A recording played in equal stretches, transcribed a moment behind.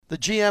the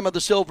GM of the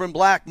Silver and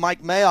Black,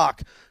 Mike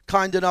Mayock,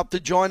 kind enough to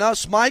join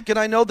us. Mike, and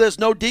I know there's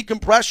no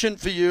decompression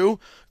for you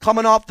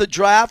coming off the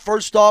draft.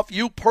 First off,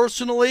 you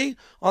personally,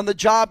 on the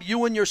job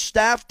you and your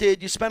staff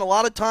did, you spent a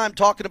lot of time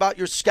talking about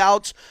your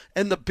scouts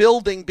and the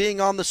building being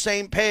on the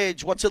same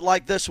page. What's it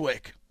like this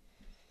week?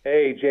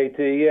 Hey,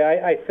 JT.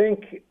 Yeah, I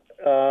think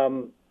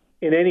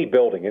in any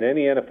building, in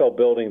any NFL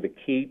building, the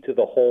key to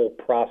the whole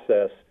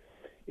process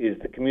is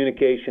the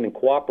communication and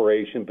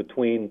cooperation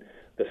between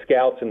the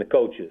scouts and the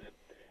coaches.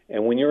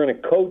 And when you're in a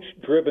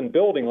coach-driven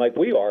building like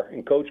we are,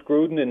 and Coach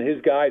Gruden and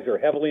his guys are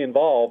heavily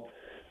involved,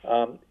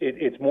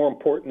 it's more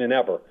important than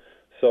ever.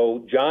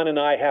 So John and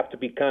I have to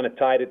be kind of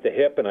tied at the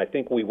hip, and I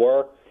think we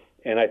were.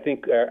 And I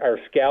think our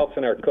scouts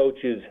and our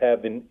coaches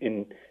have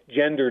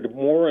engendered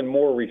more and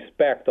more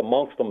respect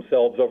amongst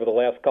themselves over the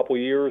last couple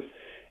of years.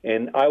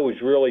 And I was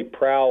really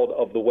proud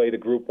of the way the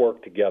group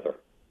worked together.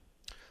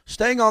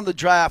 Staying on the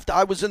draft,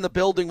 I was in the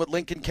building with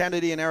Lincoln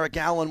Kennedy and Eric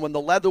Allen when the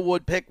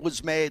Leatherwood pick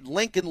was made.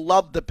 Lincoln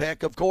loved the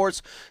pick. Of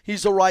course,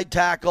 he's a right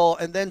tackle.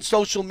 And then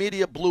social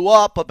media blew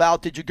up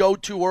about did you go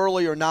too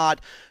early or not.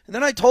 And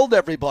then I told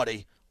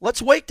everybody,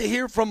 let's wait to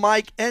hear from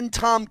Mike and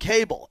Tom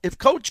Cable. If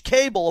Coach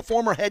Cable, a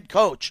former head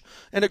coach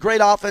and a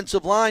great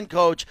offensive line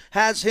coach,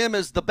 has him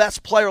as the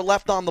best player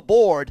left on the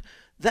board,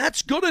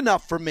 that's good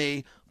enough for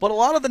me. But a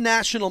lot of the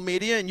national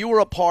media, and you were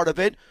a part of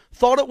it,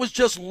 thought it was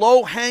just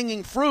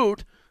low-hanging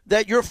fruit,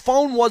 that your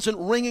phone wasn't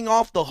ringing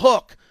off the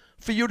hook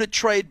for you to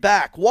trade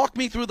back. Walk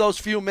me through those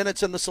few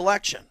minutes in the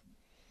selection.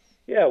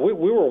 Yeah, we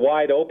were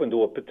wide open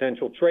to a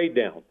potential trade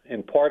down,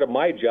 and part of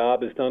my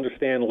job is to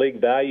understand league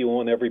value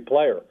on every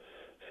player.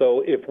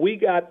 So if we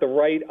got the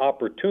right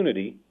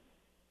opportunity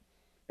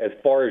as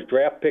far as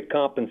draft pick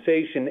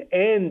compensation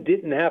and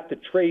didn't have to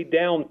trade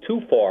down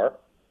too far,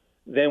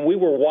 then we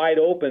were wide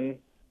open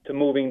to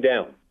moving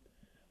down.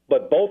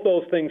 But both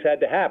those things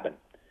had to happen,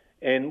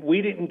 and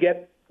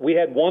we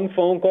had one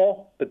phone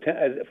call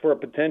for a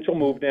potential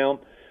move down,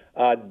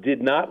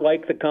 did not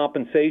like the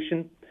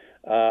compensation,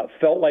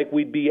 felt like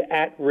we'd be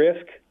at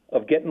risk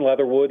of getting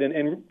Leatherwood,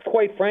 and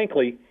quite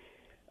frankly,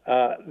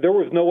 there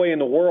was no way in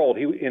the world,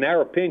 in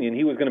our opinion,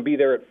 he was going to be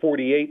there at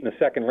 48 in the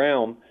second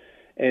round.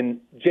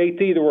 And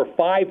JT, there were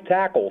 5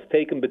 tackles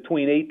taken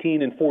between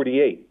 18 and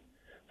 48.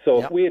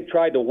 So If we had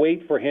tried to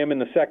wait for him in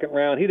the second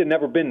round, he'd have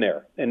never been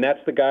there, and that's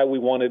the guy we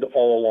wanted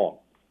all along.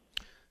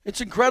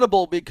 It's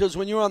incredible because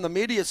when you're on the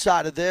media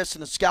side of this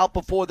and a scout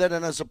before that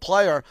and as a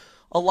player,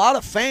 a lot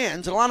of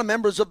fans and a lot of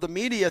members of the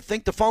media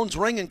think the phone's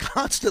ringing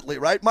constantly,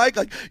 right, Mike?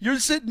 Like you're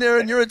sitting there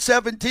and you're at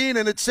 17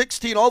 and at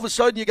 16, all of a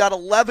sudden you got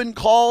 11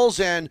 calls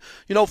and,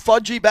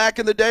 Fudgy back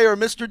in the day or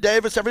Mr.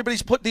 Davis,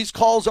 everybody's put these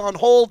calls on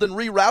hold and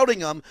rerouting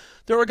them.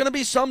 There are going to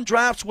be some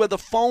drafts where the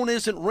phone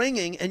isn't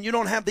ringing and you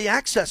don't have the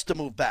access to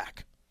move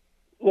back.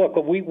 Look,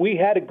 we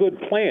had a good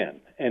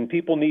plan. And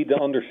people need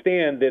to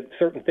understand that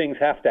certain things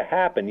have to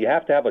happen. You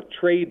have to have a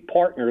trade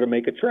partner to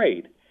make a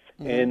trade.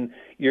 Mm-hmm. And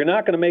you're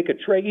not going to make a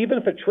trade, even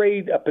if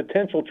a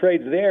potential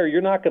trade's there, you're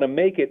not going to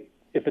make it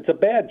if it's a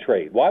bad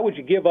trade. Why would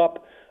you give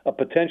up a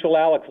potential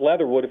Alex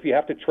Leatherwood if you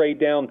have to trade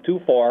down too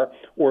far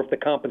or if the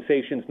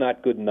compensation's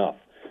not good enough?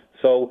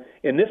 So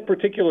in this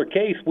particular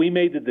case, we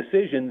made the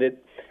decision that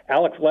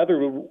Alex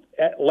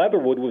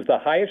Leatherwood was the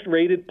highest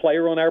rated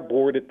player on our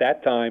board at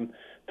that time.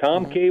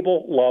 Tom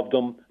Cable loved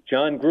him.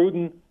 John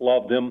Gruden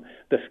loved him.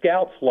 The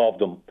scouts loved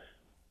him.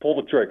 Pull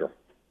the trigger.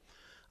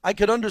 I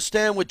could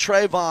understand with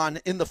Trayvon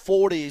in the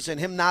 40s and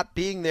him not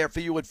being there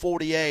for you at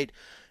 48.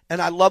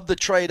 And I love the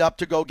trade up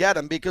to go get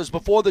him because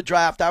before the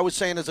draft, I was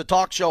saying as a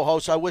talk show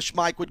host, I wish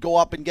Mike would go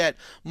up and get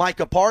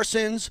Micah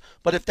Parsons.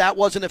 But if that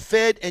wasn't a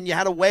fit and you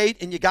had to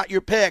wait and you got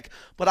your pick.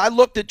 But I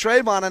looked at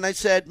Trayvon and I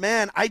said,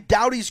 man, I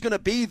doubt he's going to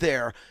be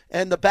there.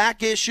 And the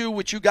back issue,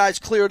 which you guys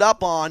cleared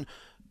up on,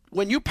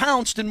 when you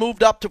pounced and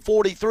moved up to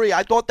 43,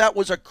 I thought that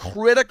was a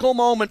critical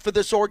moment for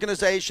this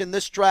organization,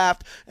 this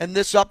draft, and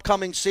this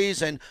upcoming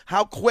season.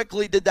 How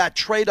quickly did that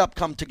trade-up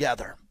come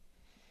together?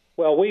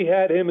 Well, we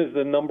had him as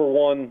the number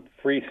one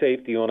free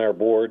safety on our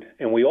board,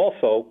 and we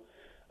also,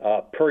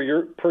 per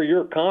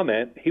your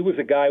comment, he was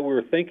a guy we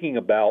were thinking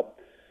about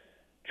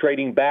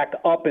trading back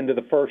up into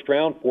the first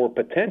round for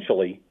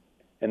potentially,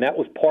 and that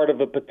was part of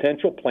a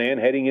potential plan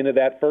heading into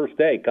that first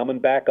day, coming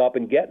back up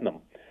and getting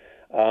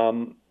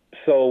him.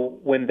 So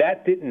when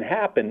that didn't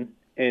happen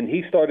and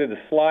he started to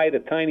slide a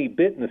tiny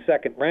bit in the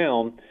second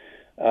round,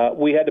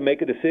 we had to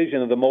make a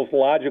decision of the most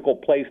logical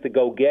place to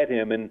go get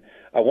him. And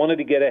I wanted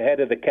to get ahead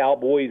of the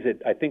Cowboys.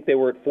 I think they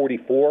were at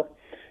 44,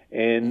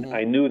 and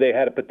I knew they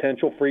had a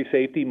potential free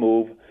safety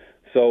move.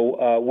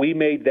 So we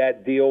made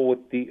that deal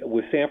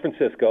with San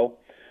Francisco.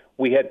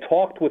 We had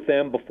talked with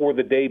them before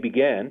the day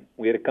began.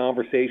 We had a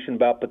conversation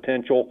about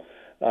potential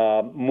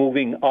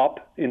moving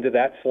up into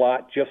that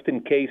slot just in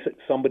case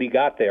somebody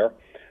got there.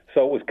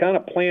 So it was kind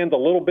of planned a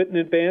little bit in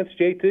advance,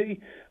 JT,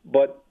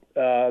 but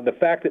the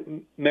fact that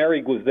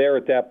Merrick was there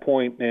at that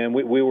point, man,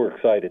 we were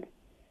excited.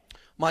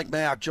 Mike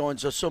Mayock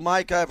joins us. So,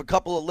 Mike, I have a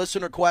couple of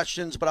listener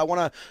questions, but I want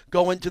to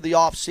go into the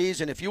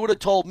offseason. If you would have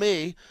told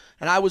me,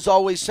 and I was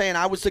always saying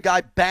I was the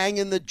guy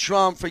banging the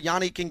drum for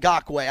Yannick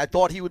Ngakoue, I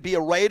thought he would be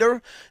a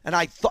Raider, and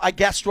I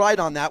guessed right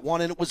on that one,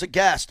 and it was a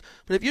guess.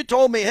 But if you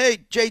told me,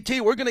 hey,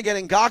 JT, we're going to get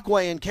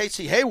Ngakoue and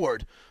Casey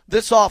Hayward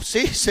this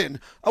offseason,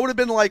 I would have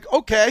been like,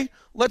 okay,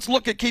 let's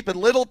look at keeping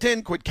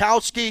Littleton,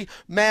 Kwiatkowski,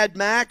 Mad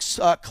Max,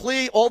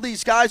 Klee, all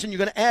these guys, and you're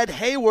going to add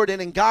Hayward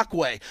and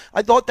Ngakoue.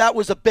 I thought that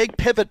was a big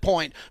pivot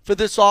point for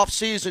this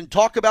offseason.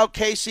 Talk about,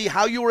 Casey,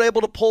 how you were able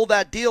to pull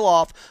that deal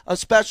off,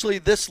 especially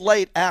this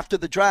late after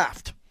the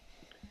draft.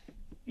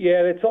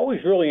 Yeah, it's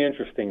always really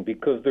interesting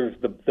because there's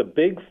the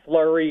big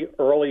flurry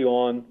early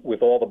on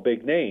with all the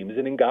big names,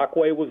 and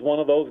Ngakoue was one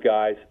of those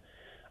guys.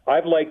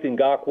 I've liked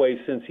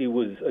Ngakoue since he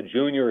was a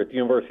junior at the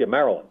University of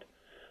Maryland.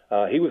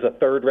 He was a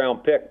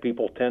third-round pick.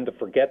 People tend to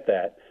forget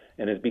that,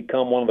 and has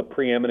become one of the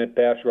preeminent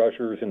pass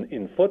rushers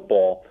in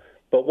football.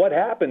 But what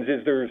happens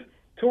is there's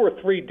 2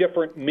 or 3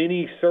 different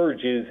mini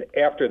surges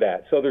after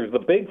that. So there's the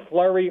big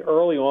flurry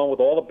early on with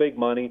all the big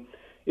money.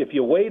 If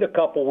you wait a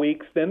couple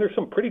weeks, then there's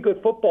some pretty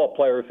good football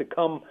players that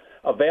come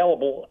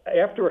available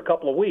after a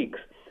couple of weeks.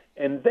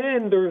 And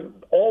then there's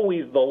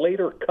always the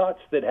later cuts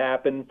that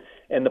happen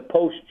and the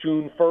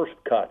post-June 1st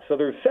cuts. So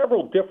there's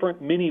several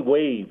different mini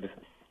waves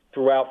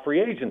throughout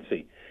free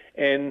agency.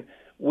 And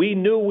we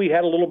knew we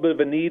had a little bit of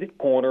a need at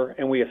corner,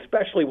 and we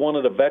especially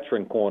wanted a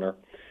veteran corner.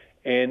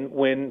 And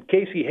when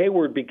Casey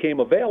Hayward became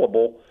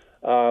available,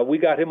 we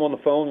got him on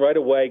the phone right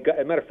away.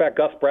 As a matter of fact,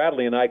 Gus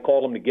Bradley and I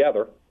called him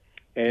together.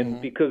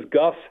 And because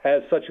Gus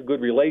has such a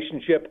good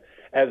relationship,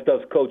 as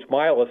does Coach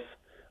Milas,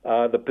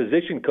 the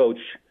position coach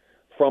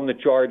from the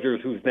Chargers,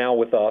 who's now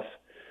with us,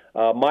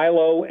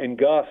 Milo and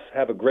Gus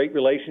have a great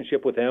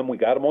relationship with him. We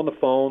got him on the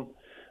phone.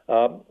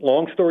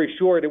 Long story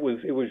short, it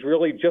was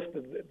really just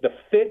the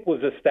fit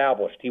was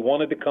established. He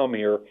wanted to come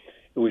here.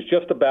 It was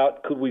just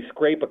about could we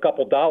scrape a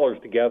couple dollars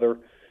together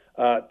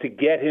to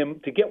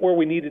get where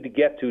we needed to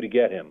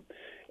get him.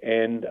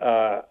 And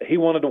he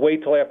wanted to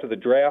wait till after the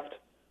draft.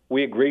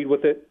 We agreed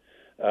with it.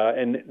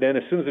 And then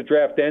as soon as the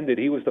draft ended,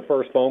 he was the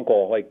first phone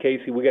call. Like,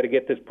 Casey, we got to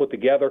get this put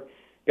together.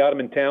 Got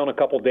him in town a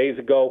couple days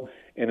ago,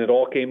 and it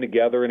all came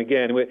together. And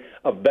again,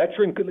 a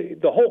veteran,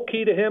 the whole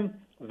key to him,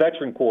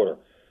 veteran quarter.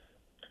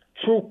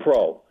 True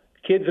pro.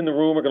 Kids in the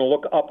room are going to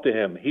look up to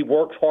him. He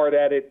works hard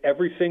at it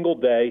every single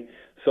day,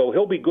 so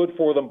he'll be good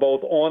for them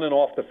both on and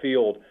off the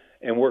field,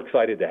 and we're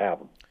excited to have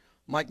him.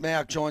 Mike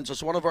Mayock joins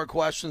us. One of our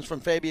questions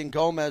from Fabian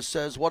Gomez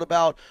says, what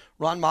about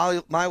Ron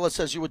Milas,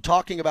 as you were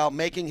talking about,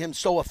 making him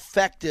so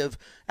effective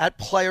at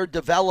player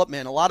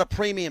development? A lot of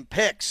premium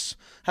picks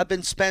have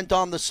been spent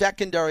on the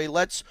secondary.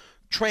 Let's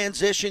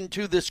transition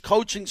to this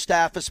coaching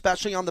staff,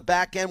 especially on the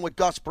back end with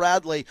Gus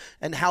Bradley,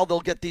 and how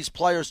they'll get these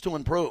players to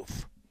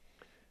improve.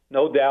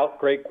 No doubt.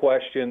 Great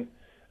question.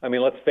 I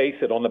mean, let's face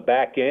it, on the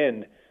back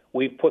end,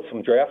 we've put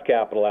some draft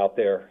capital out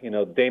there. You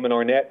know, Damon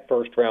Arnett,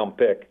 first-round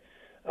pick.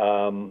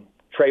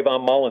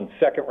 Trayvon Mullen,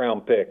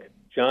 second-round pick.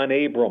 John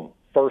Abram,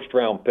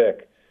 first-round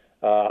pick.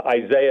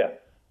 Isaiah,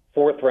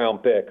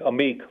 fourth-round pick.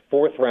 Amik,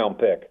 fourth-round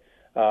pick.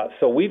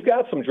 So we've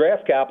got some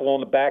draft capital on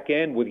the back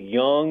end with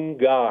young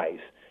guys,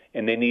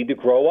 and they need to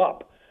grow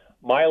up.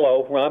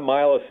 Ron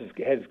Milas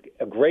has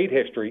a great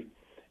history,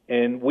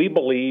 and we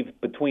believe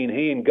between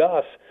he and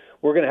Gus,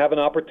 we're going to have an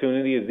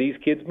opportunity as these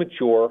kids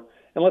mature.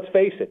 And let's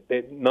face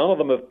it, none of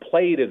them have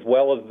played as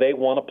well as they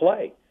want to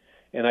play.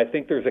 And I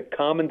think there's a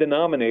common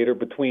denominator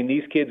between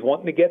these kids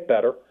wanting to get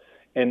better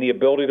and the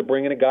ability to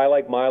bring in a guy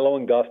like Milo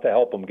and Gus to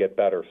help them get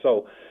better.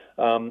 So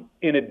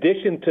in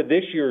addition to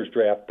this year's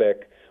draft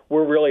pick,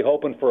 we're really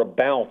hoping for a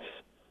bounce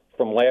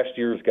from last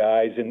year's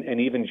guys and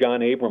even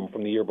John Abram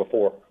from the year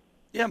before.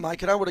 Yeah,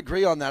 Mike, and I would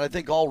agree on that. I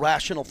think all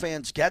rational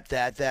fans get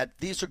that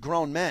these are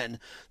grown men.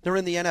 They're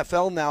in the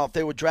NFL now. If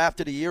they were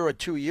drafted a year or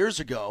 2 years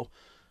ago,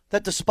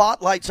 that the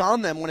spotlight's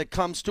on them when it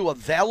comes to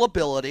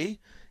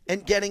availability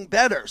and getting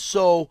better.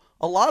 So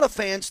a lot of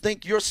fans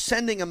think you're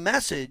sending a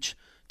message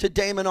to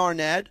Damon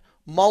Arnett.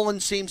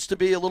 Mullen seems to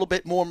be a little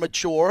bit more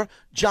mature.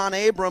 John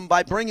Abram,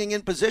 by bringing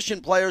in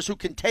position players who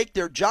can take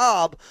their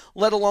job,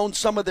 let alone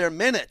some of their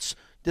minutes.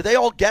 Do they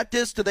all get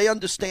this? Do they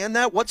understand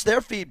that? What's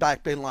their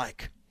feedback been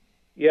like?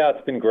 Yeah,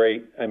 it's been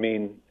great. I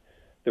mean,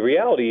 the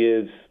reality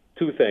is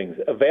two things.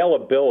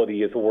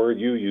 Availability is a word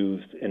you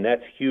used, and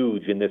that's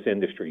huge in this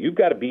industry. You've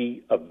got to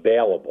be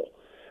available.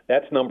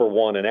 That's number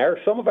one. And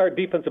some of our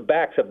defensive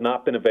backs have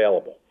not been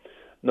available.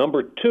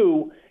 Number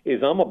two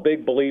is I'm a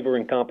big believer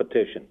in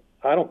competition.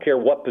 I don't care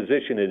what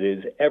position it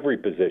is, every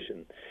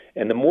position.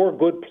 And the more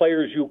good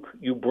players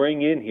you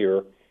bring in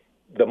here,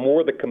 the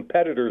more the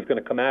competitor is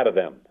going to come out of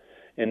them.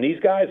 And these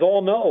guys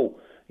all know,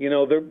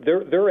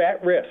 they're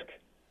at risk.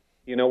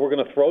 We're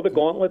going to throw the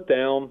gauntlet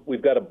down.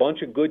 We've got a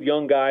bunch of good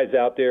young guys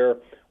out there.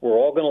 We're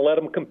all going to let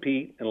them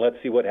compete, and let's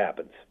see what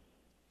happens.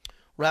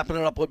 Wrapping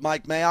it up with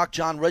Mike Mayock,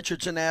 John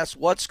Richardson asks,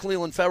 what's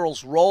Clelin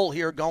Ferrell's role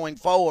here going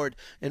forward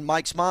in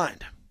Mike's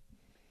mind?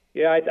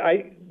 Yeah,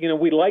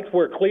 we liked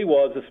where Clee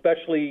was,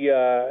 especially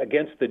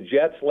against the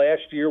Jets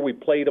last year. We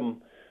played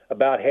them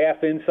about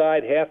half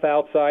inside, half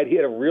outside. He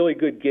had a really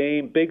good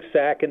game, big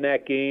sack in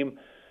that game.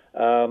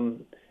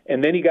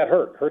 And then he got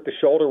hurt the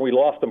shoulder. We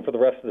lost him for the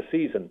rest of the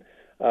season.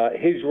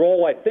 His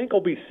role, I think, will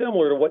be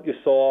similar to what you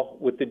saw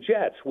with the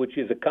Jets, which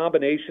is a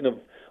combination of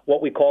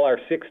what we call our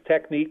six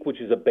technique, which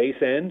is a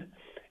base end.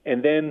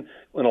 And then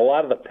in a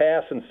lot of the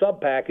pass and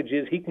sub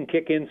packages, he can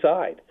kick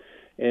inside.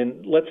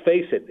 And let's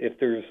face it, if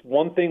there's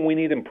one thing we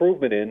need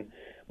improvement in,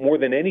 more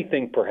than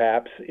anything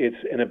perhaps, it's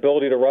an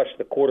ability to rush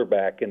the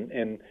quarterback.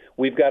 And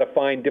we've got to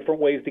find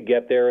different ways to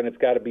get there, and it's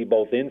got to be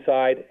both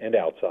inside and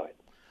outside.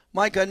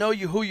 Mike, I know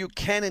who you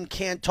can and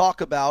can't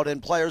talk about,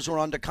 and players who are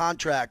under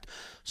contract,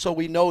 so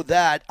we know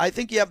that. I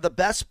think you have the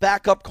best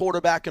backup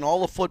quarterback in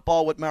all of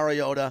football with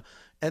Mariota,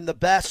 and the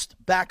best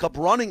backup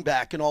running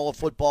back in all of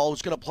football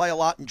who's going to play a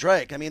lot in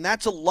Drake. I mean,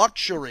 that's a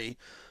luxury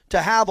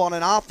to have on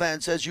an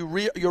offense as you're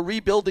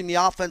rebuilding the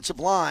offensive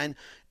line,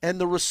 and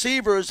the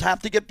receivers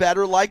have to get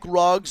better like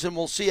Ruggs, and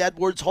we'll see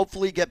Edwards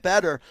hopefully get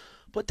better.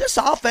 But this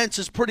offense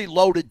is pretty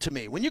loaded to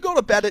me. When you go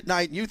to bed at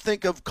night and you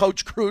think of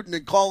Coach Gruden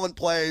and calling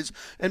plays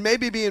and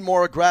maybe being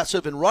more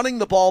aggressive and running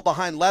the ball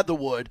behind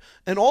Leatherwood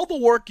and all the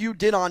work you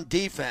did on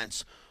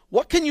defense,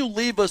 what can you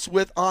leave us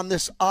with on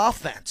this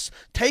offense?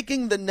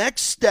 Taking the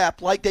next step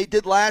like they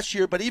did last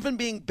year, but even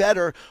being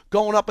better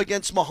going up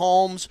against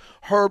Mahomes,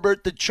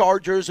 Herbert, the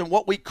Chargers, and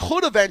what we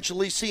could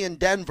eventually see in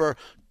Denver.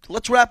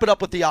 Let's wrap it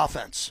up with the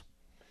offense.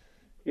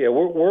 Yeah,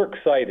 we're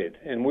excited,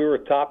 and we were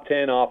a top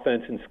 10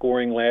 offense in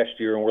scoring last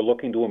year, and we're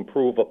looking to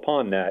improve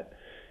upon that.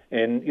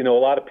 And, a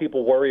lot of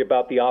people worry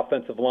about the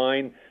offensive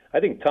line. I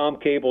think Tom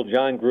Cable,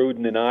 John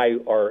Gruden, and I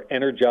are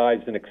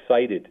energized and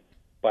excited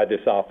by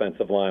this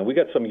offensive line. We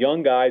got some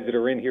young guys that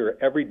are in here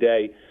every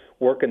day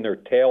working their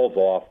tails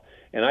off.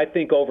 And I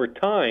think over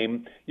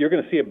time, you're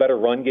going to see a better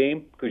run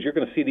game because you're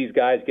going to see these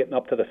guys getting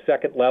up to the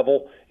second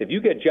level. If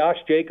you get Josh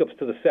Jacobs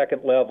to the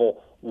second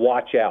level,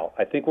 watch out.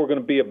 I think we're going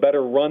to be a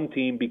better run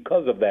team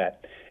because of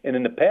that. And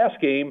in the pass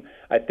game,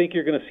 I think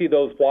you're going to see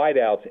those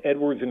wideouts,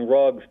 Edwards and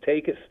Ruggs,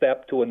 take a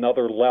step to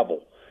another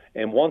level.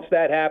 And once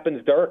that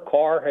happens, Derek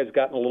Carr has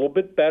gotten a little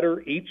bit better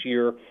each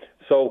year.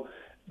 So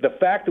the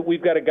fact that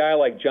we've got a guy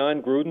like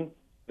John Gruden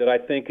that I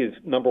think is,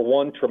 number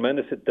one,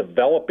 tremendous at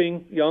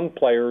developing young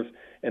players,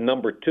 and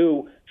number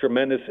two,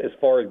 tremendous as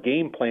far as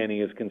game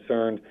planning is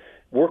concerned,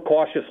 we're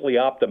cautiously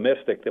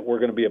optimistic that we're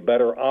going to be a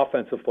better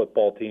offensive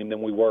football team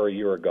than we were a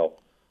year ago.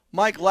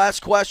 Mike,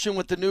 last question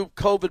with the new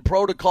COVID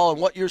protocol and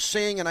what you're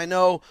seeing, and I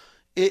know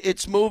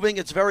it's moving,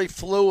 it's very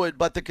fluid,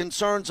 but the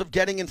concerns of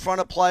getting in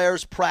front of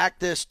players,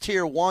 practice,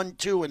 tier 1,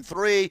 2, and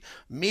 3,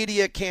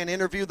 media can't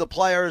interview the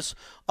players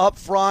up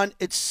front.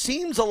 It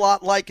seems a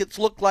lot like it's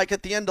looked like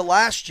at the end of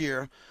last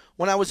year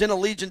when I was in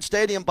Allegiant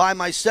Stadium by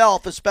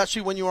myself,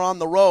 especially when you were on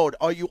the road.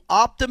 Are you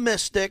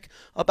optimistic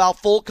about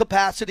full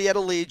capacity at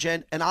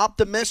Allegiant and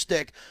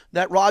optimistic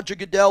that Roger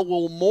Goodell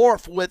will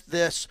morph with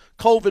this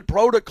COVID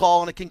protocol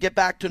and it can get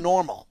back to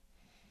normal?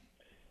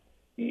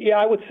 Yeah,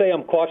 I would say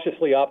I'm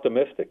cautiously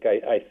optimistic.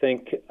 I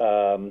think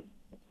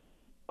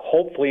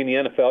hopefully in the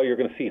NFL you're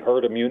going to see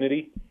herd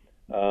immunity.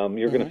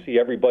 You're going to see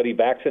everybody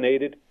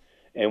vaccinated,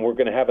 and we're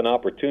going to have an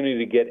opportunity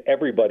to get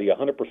everybody,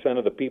 100%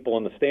 of the people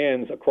in the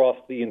stands across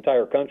the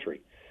entire country.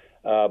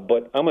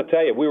 But I'm going to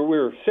tell you, we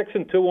were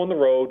 6-2 on the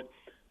road,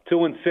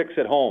 2-6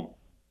 at home,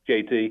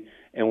 JT,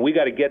 and we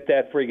got to get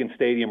that friggin'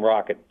 stadium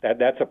rocking.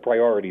 That's a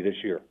priority this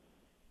year.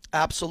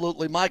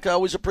 Absolutely. Mike, I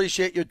always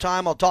appreciate your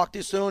time. I'll talk to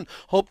you soon.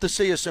 Hope to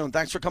see you soon.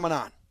 Thanks for coming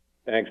on.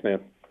 Thanks, man.